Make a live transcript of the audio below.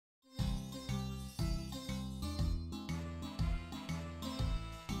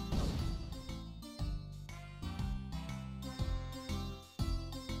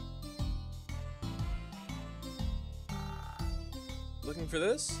looking for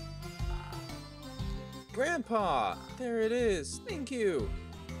this? Grandpa! There it is! Thank you!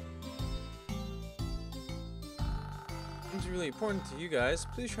 It's really important to you guys.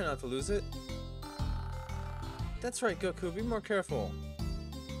 Please try not to lose it. That's right, Goku. Be more careful.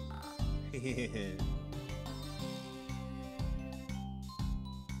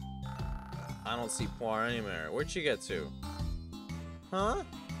 I don't see Poir anywhere. Where'd she get to? Huh?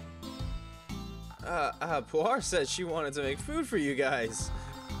 Poir said she wanted to make food for you guys.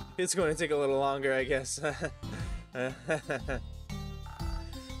 It's going to take a little longer, I guess. Oh,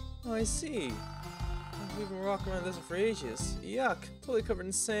 I see. We've been walking around this for ages. Yuck, totally covered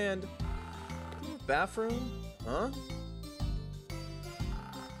in sand. Do you have a bathroom? Huh?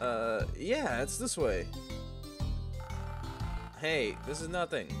 Yeah, it's this way. Hey, this is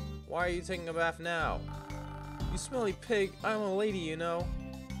nothing. Why are you taking a bath now? You smelly pig, I'm a lady, you know.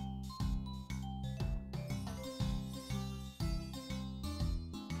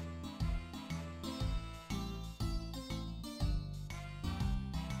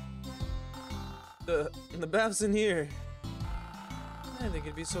 The bath's in here. I think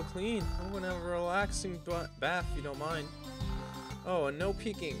it'd be so clean. I'm gonna have a relaxing bath if you don't mind. Oh, and no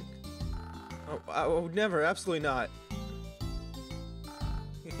peeking. Oh, I would never, absolutely not.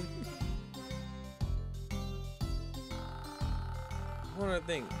 One other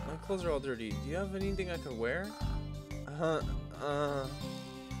thing, my clothes are all dirty. Do you have anything I could wear?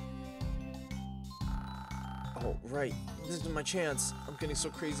 Oh, right. This is my chance. I'm getting so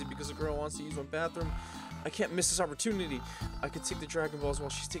crazy because a girl wants to use my bathroom. I can't miss this opportunity. I could take the Dragon Balls while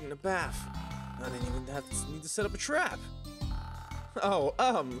she's taking a bath. I didn't even need to set up a trap. Oh,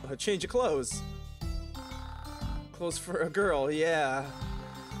 a change of clothes. Clothes for a girl, yeah.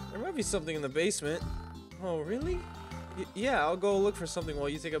 There might be something in the basement. Oh, really? Yeah, I'll go look for something while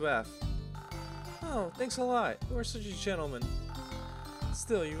you take a bath. Oh, thanks a lot. You are such a gentleman.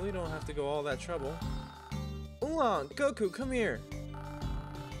 Still, you really don't have to go all that trouble. Oolong, Goku, come here.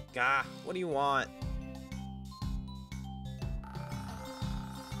 Gah, what do you want?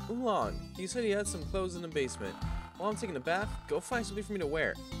 Oolong, you said he had some clothes in the basement. While I'm taking a bath, go find something for me to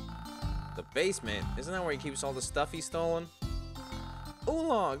wear. The basement? Isn't that where he keeps all the stuff he's stolen?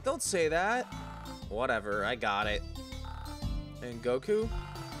 Oolong, don't say that. Whatever, I got it. And Goku,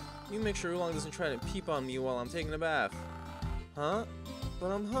 you make sure Oolong doesn't try to peep on me while I'm taking a bath. Huh? But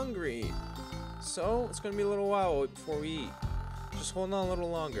I'm hungry. So, it's gonna be a little while before we eat. Just hold on a little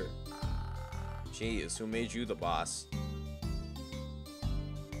longer. Jeez, who made you the boss?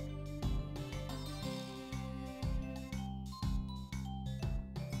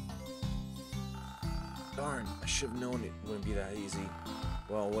 Darn, I should have known it wouldn't be that easy.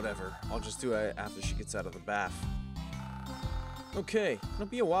 Well, whatever. I'll just do it after she gets out of the bath. Okay, it'll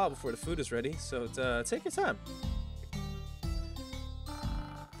be a while before the food is ready, so take your time.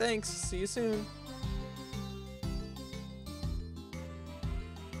 Thanks, see you soon.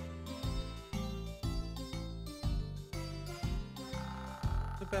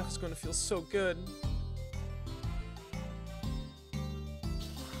 The bath is going to feel so good.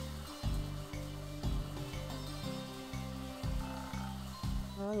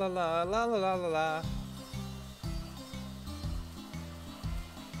 La la la la la la la.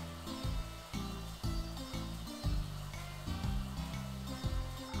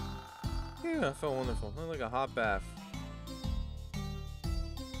 Yeah, I felt wonderful. Like a hot bath.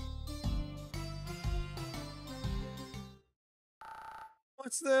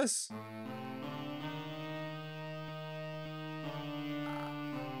 What's this?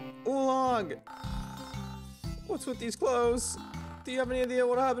 Oolong! What's with these clothes? Do you have any idea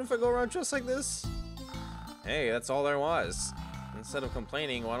what'll happen if I go around dressed like this? Hey, that's all there was. Instead of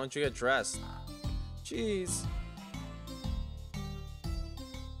complaining, why don't you get dressed? Jeez.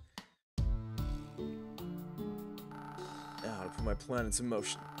 Now to put my plan into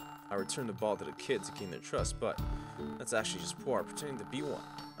motion. I return the ball to the kid to gain their trust, but that's actually just Poir pretending to be one.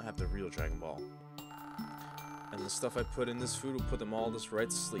 I have the real Dragon Ball. And the stuff I put in this food will put them all just right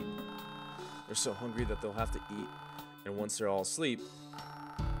to sleep. They're so hungry that they'll have to eat. And once they're all asleep,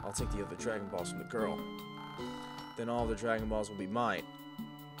 I'll take the other Dragon Balls from the girl. Then all the Dragon Balls will be mine.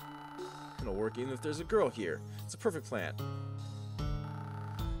 It'll work even if there's a girl here. It's a perfect plan.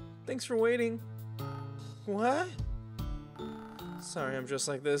 Thanks for waiting. What? Sorry, I'm just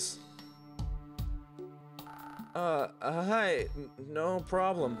like this. Hi. No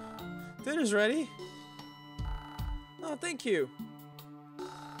problem. Dinner's ready. Oh, thank you.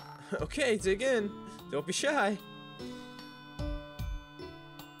 Okay, dig in. Don't be shy.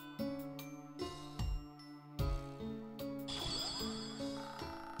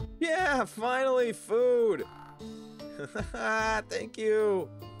 Yeah, finally, food! Thank you.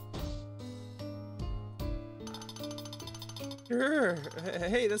 Sure.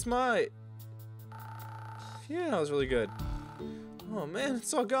 Hey, that's mine. Yeah, that was really good. Oh man,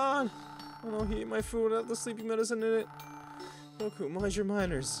 it's all gone. Oh no, he ate my food without the sleeping medicine in it. Goku, mind your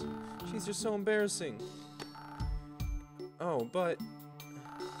manners. Jeez, you're so embarrassing. Oh, but...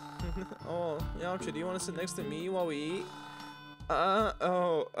 oh, Yamcha, do you want to sit next to me while we eat?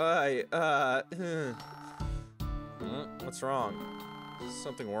 What's wrong? Is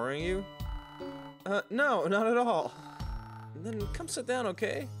something worrying you? No, not at all. Then come sit down,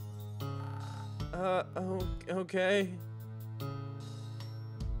 okay? Okay.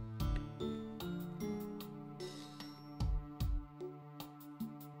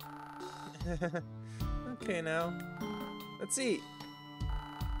 Okay, now. Let's eat.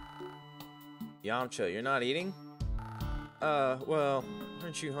 Yamcha, you're not eating? Well,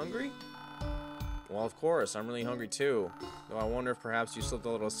 aren't you hungry? Well, of course, I'm really hungry too. Though I wonder if perhaps you slipped a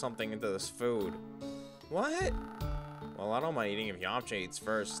little something into this food. What? Well, I don't mind eating if Yamcha eats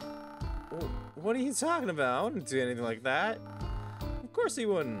first. What are you talking about? I wouldn't do anything like that. Of course he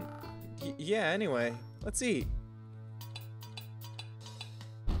wouldn't. Yeah, anyway, let's eat.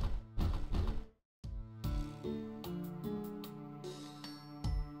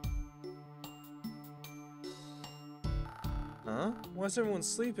 Huh? Why is everyone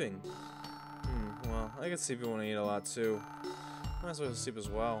sleeping? Well, I get sleepy when I eat a lot too. Might as well sleep as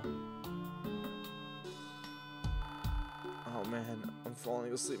well. Oh man, I'm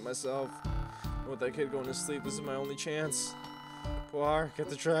falling asleep myself. With that kid going to sleep, this is my only chance. Puar, get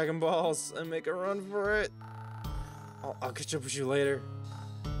the Dragon Balls and make a run for it. I'll catch up with you later.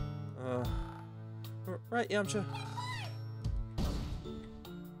 Right, Yamcha.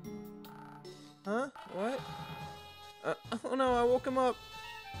 Huh? What? Oh no, I woke him up.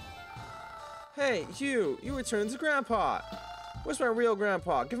 Hey, you returned to Grandpa. Where's my real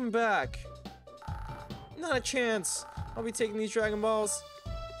Grandpa? Give him back. Not a chance. I'll be taking these Dragon Balls.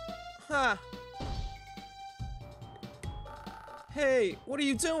 Ha! Hey, what are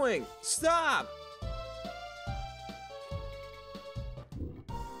you doing? Stop!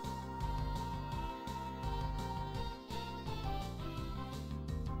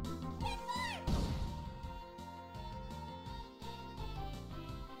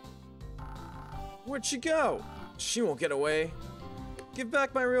 Where'd she go? She won't get away. Give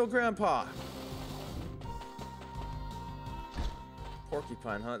back my real Grandpa.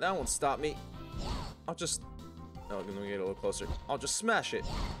 Porcupine, huh? That won't stop me. I'll just... oh, let me get a little closer. I'll just smash it.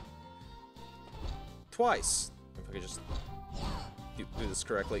 Twice. If I could just do this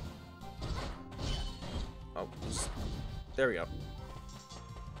correctly. Oh, just... there we go.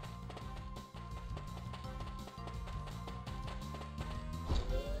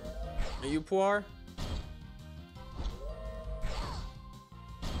 Are you Puar?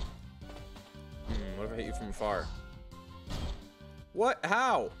 What if I hit you from afar? What?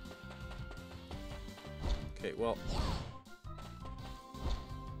 How? Okay, well.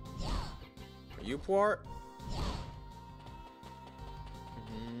 Are you Puar?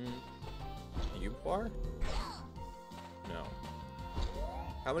 Are you Puar? No.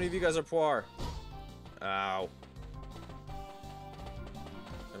 How many of you guys are Puar? Ow.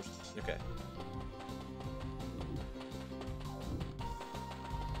 Okay.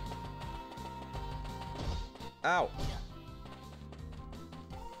 Ow.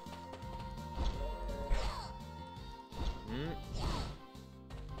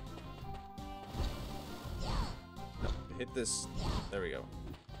 No, hit this. There we go.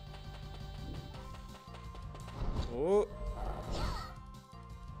 Oh.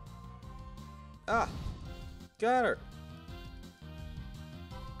 Ah. Got her.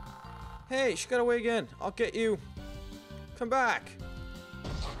 Hey, she got away again. I'll get you. Come back.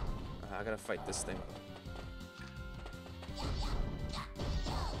 I gotta fight this thing.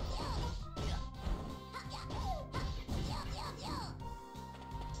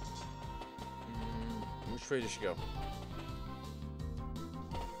 Which way did she go?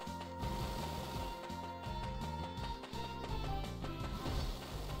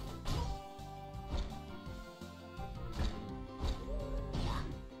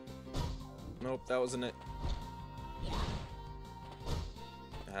 Nope, that wasn't it.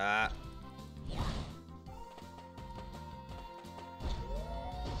 Ah.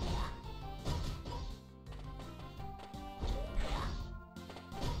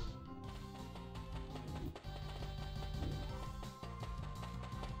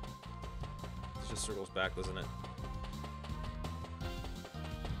 It just circles back, doesn't it?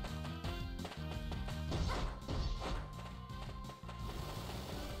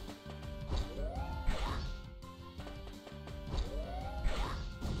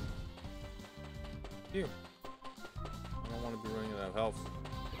 You. I don't want to be running out of health.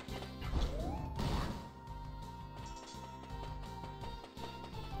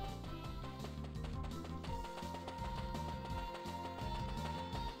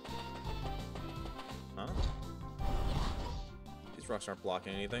 Huh? These rocks aren't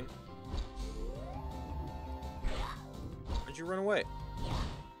blocking anything. Where'd you run away?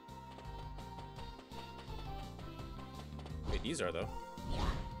 Wait, these are though.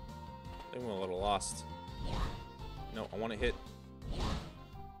 They went a little lost. No, I want to hit.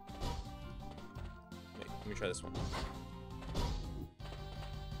 Wait, let me try this one.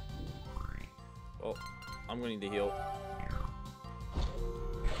 Oh, I'm gonna need to heal.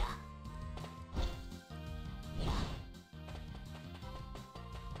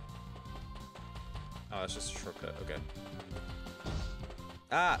 Oh, that's just a shortcut. Okay.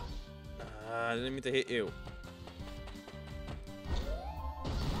 Ah! I didn't mean to hit you.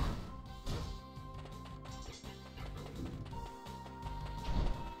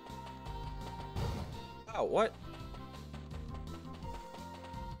 Oh, what?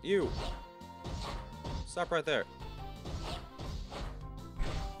 You. Stop right there.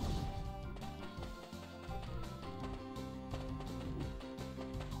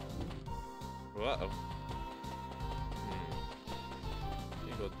 Uh-oh.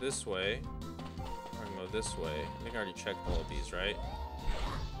 You go this way. Or I can go this way. I think I already checked all of these, right?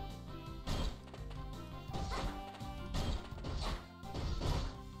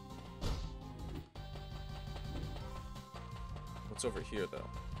 What's over here, though?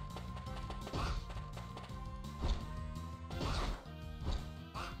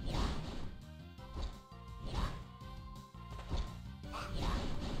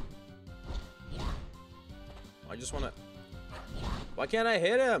 I just want to... Why can't I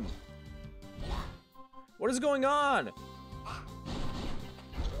hit him? What is going on?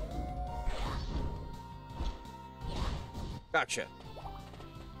 Gotcha.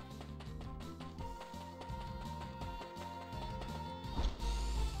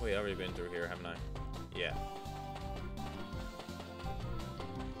 Wait, I've already been through here, haven't I? Yeah.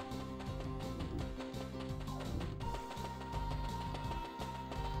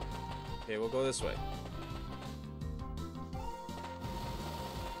 Okay, we'll go this way.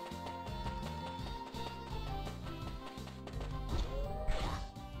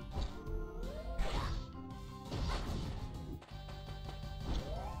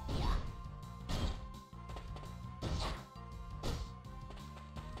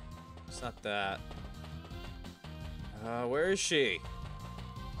 It's not that. Where is she?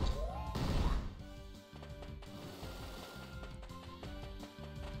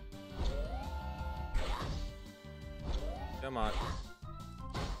 Come on.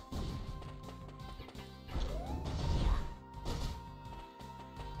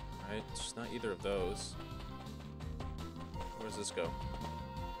 Alright, it's not either of those. Where does this go?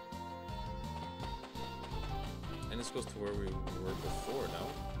 And this goes to where we were before, no?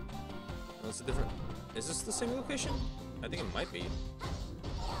 No, it's a different... Is this the same location? I think it might be.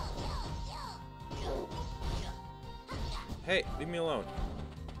 Hey, leave me alone.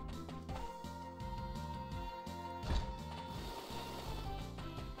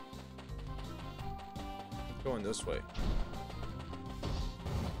 Going this way.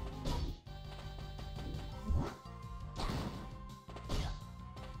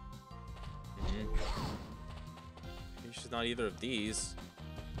 She's not either of these.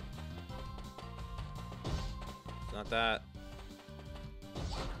 It's not that.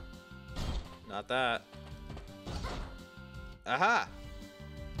 Not that. Aha!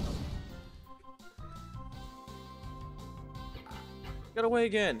 Get away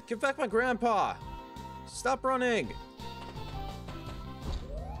again. Give back my grandpa. Stop running.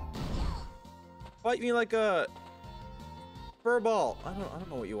 Fight me like a furball. I don't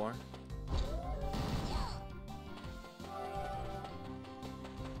know what you are.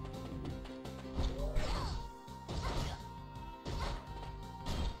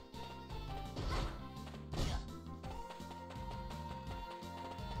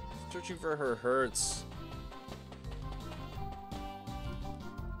 Searching for her hurts.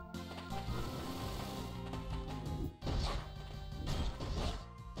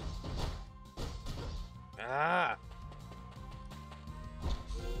 Ah!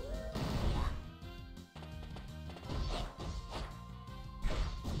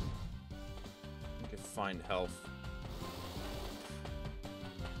 I can find health.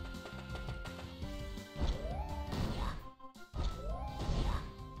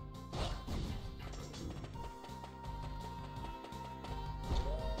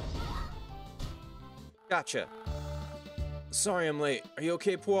 Gotcha. Sorry I'm late. Are you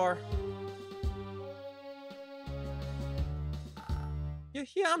okay, Poir? Yeah,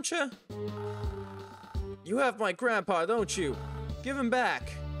 Yamcha! You have my grandpa, don't you? Give him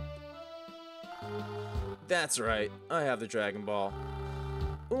back! That's right, I have the Dragon Ball.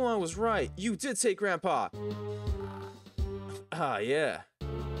 Oh, I was right, you did take Grandpa! Ah, yeah.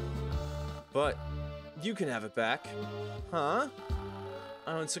 But, you can have it back. Huh?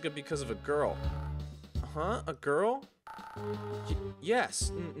 I only took it because of a girl. Huh? A girl?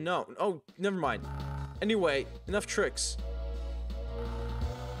 Yes. No. Oh, never mind. Anyway, enough tricks.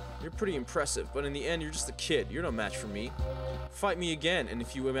 You're pretty impressive, but in the end, you're just a kid. You're no match for me. Fight me again, and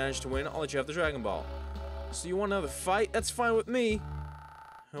if you manage to win, I'll let you have the Dragon Ball. So you want another fight? That's fine with me.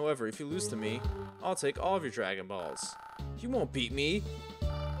 However, if you lose to me, I'll take all of your Dragon Balls. You won't beat me.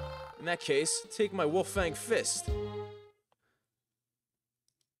 In that case, take my Wolf Fang Fist.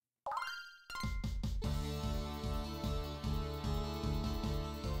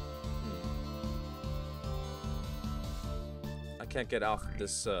 I can't get off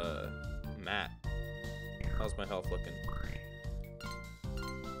this mat. How's my health looking?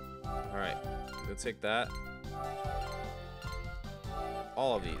 Alright, go take that.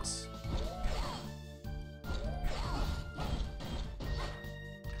 All of these.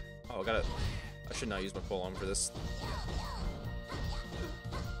 Oh, I should not use my pole arm for this.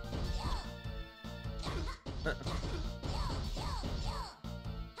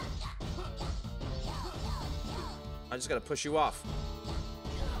 I just gotta push you off.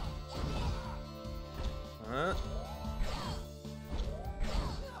 Huh?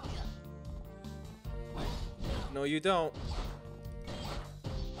 No, you don't.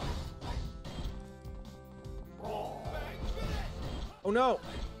 Oh no!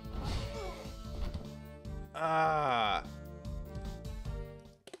 Ah!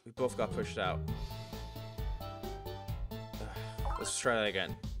 We both got pushed out. Let's try that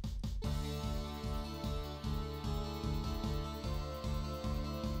again.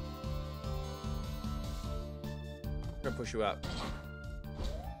 I'm gonna push you out.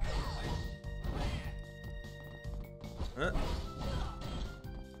 Huh?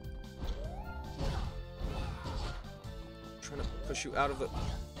 Trying to push you out of the...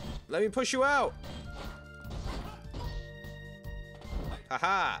 Let me push you out!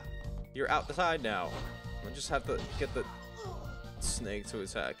 Haha! You're outside now. I just have to get the snake to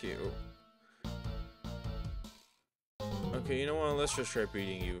attack you. Okay, you know what? Let's just try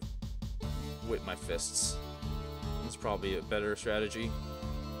beating you with my fists. That's probably a better strategy.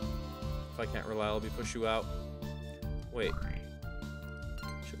 If I can't reliably push you out. Wait.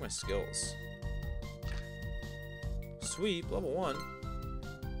 Check my skills. Sweep, level 1.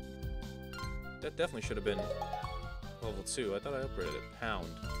 That definitely should have been level 2. I thought I upgraded it. Pound.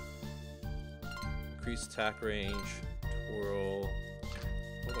 Increase attack range. Twirl.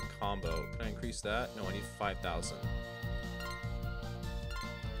 What about combo? Can I increase that? No, I need 5,000.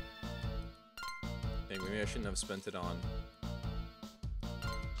 Maybe I shouldn't have spent it on.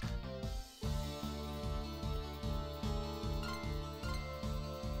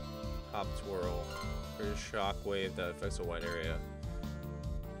 Hop twirl. There's a shockwave that affects a wide area.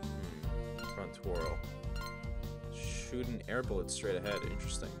 Front twirl. Shoot an air bullet straight ahead.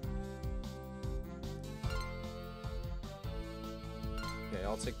 Interesting. Okay,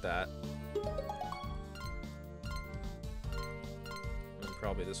 I'll take that. And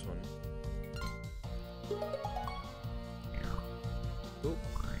probably this one. Oop.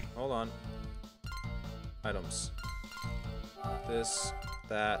 Hold on. Items. This,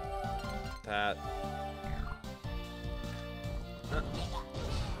 that. Huh.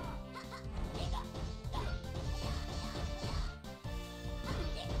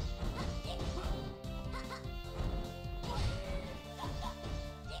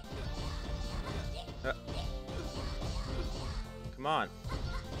 Come on.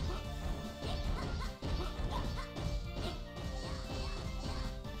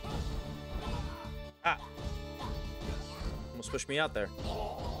 Ah! Almost pushed me out there.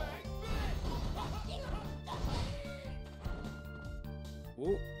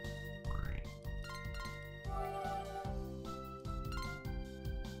 Ooh.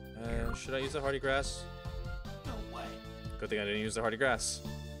 Should I use the hardy grass? No way. Good thing I didn't use the hardy grass.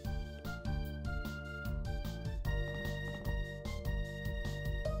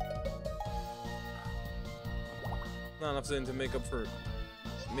 Not enough to make up for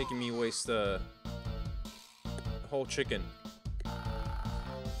making me waste a whole chicken.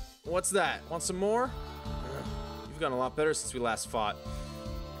 What's that? Want some more? You've gotten a lot better since we last fought.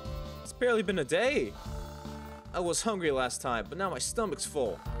 It's barely been a day. I was hungry last time, but now my stomach's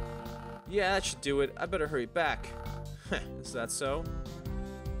full. Yeah, that should do it. I better hurry back. Is that so?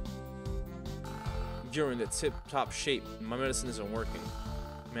 You're in the tip-top shape. My medicine isn't working.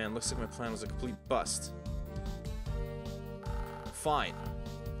 Man, looks like my plan was a complete bust. Fine.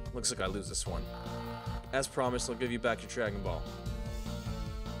 Looks like I lose this one. As promised, I'll give you back your Dragon Ball.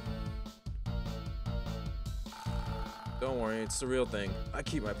 Don't worry, it's the real thing. I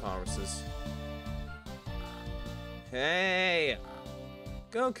keep my promises. Hey!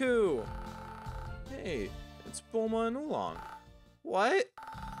 Goku! Hey, it's Bulma and Oolong. What?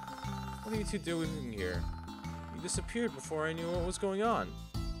 What are you two doing here? You disappeared before I knew what was going on.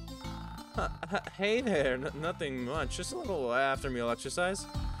 Hey there, nothing much. Just a little after-meal exercise.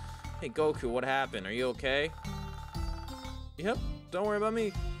 Hey Goku, what happened? Are you okay? Yep, don't worry about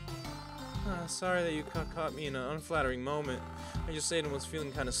me. Sorry that you caught me in an unflattering moment. I just ate and was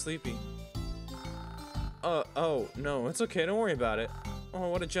feeling kind of sleepy. Oh, no, it's okay, don't worry about it. Oh,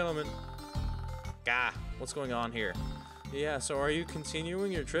 what a gentleman. Gah, what's going on here? Yeah, so are you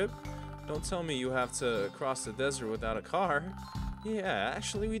continuing your trip? Don't tell me you have to cross the desert without a car. Yeah,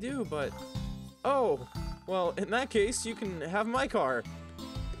 actually we do, but... Oh, well, in that case, you can have my car.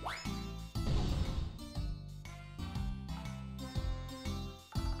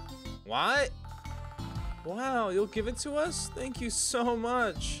 What? Wow, you'll give it to us? Thank you so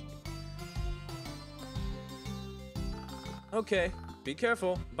much. Okay, be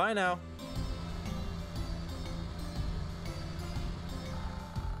careful. Bye now.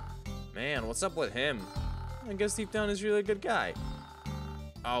 Man, what's up with him? I guess deep down he's really a good guy.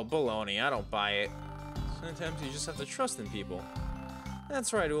 Oh, baloney, I don't buy it. Sometimes you just have to trust in people.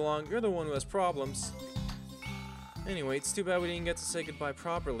 That's right, Oolong, you're the one who has problems. Anyway, it's too bad we didn't get to say goodbye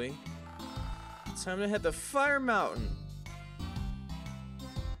properly. It's time to head to Fire Mountain.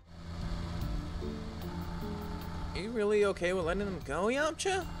 Are you really okay with letting them go,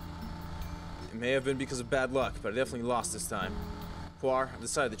 Yamcha? It may have been because of bad luck, but I definitely lost this time. Puar, I've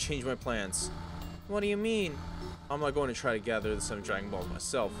decided to change my plans. What do you mean? I'm not going to try to gather the 7 Dragon Balls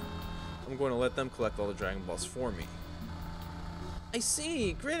myself. I'm going to let them collect all the Dragon Balls for me. I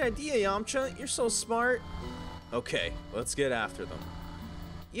see. Great idea, Yamcha. You're so smart. Okay, let's get after them.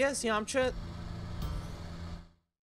 Yes, Yamcha.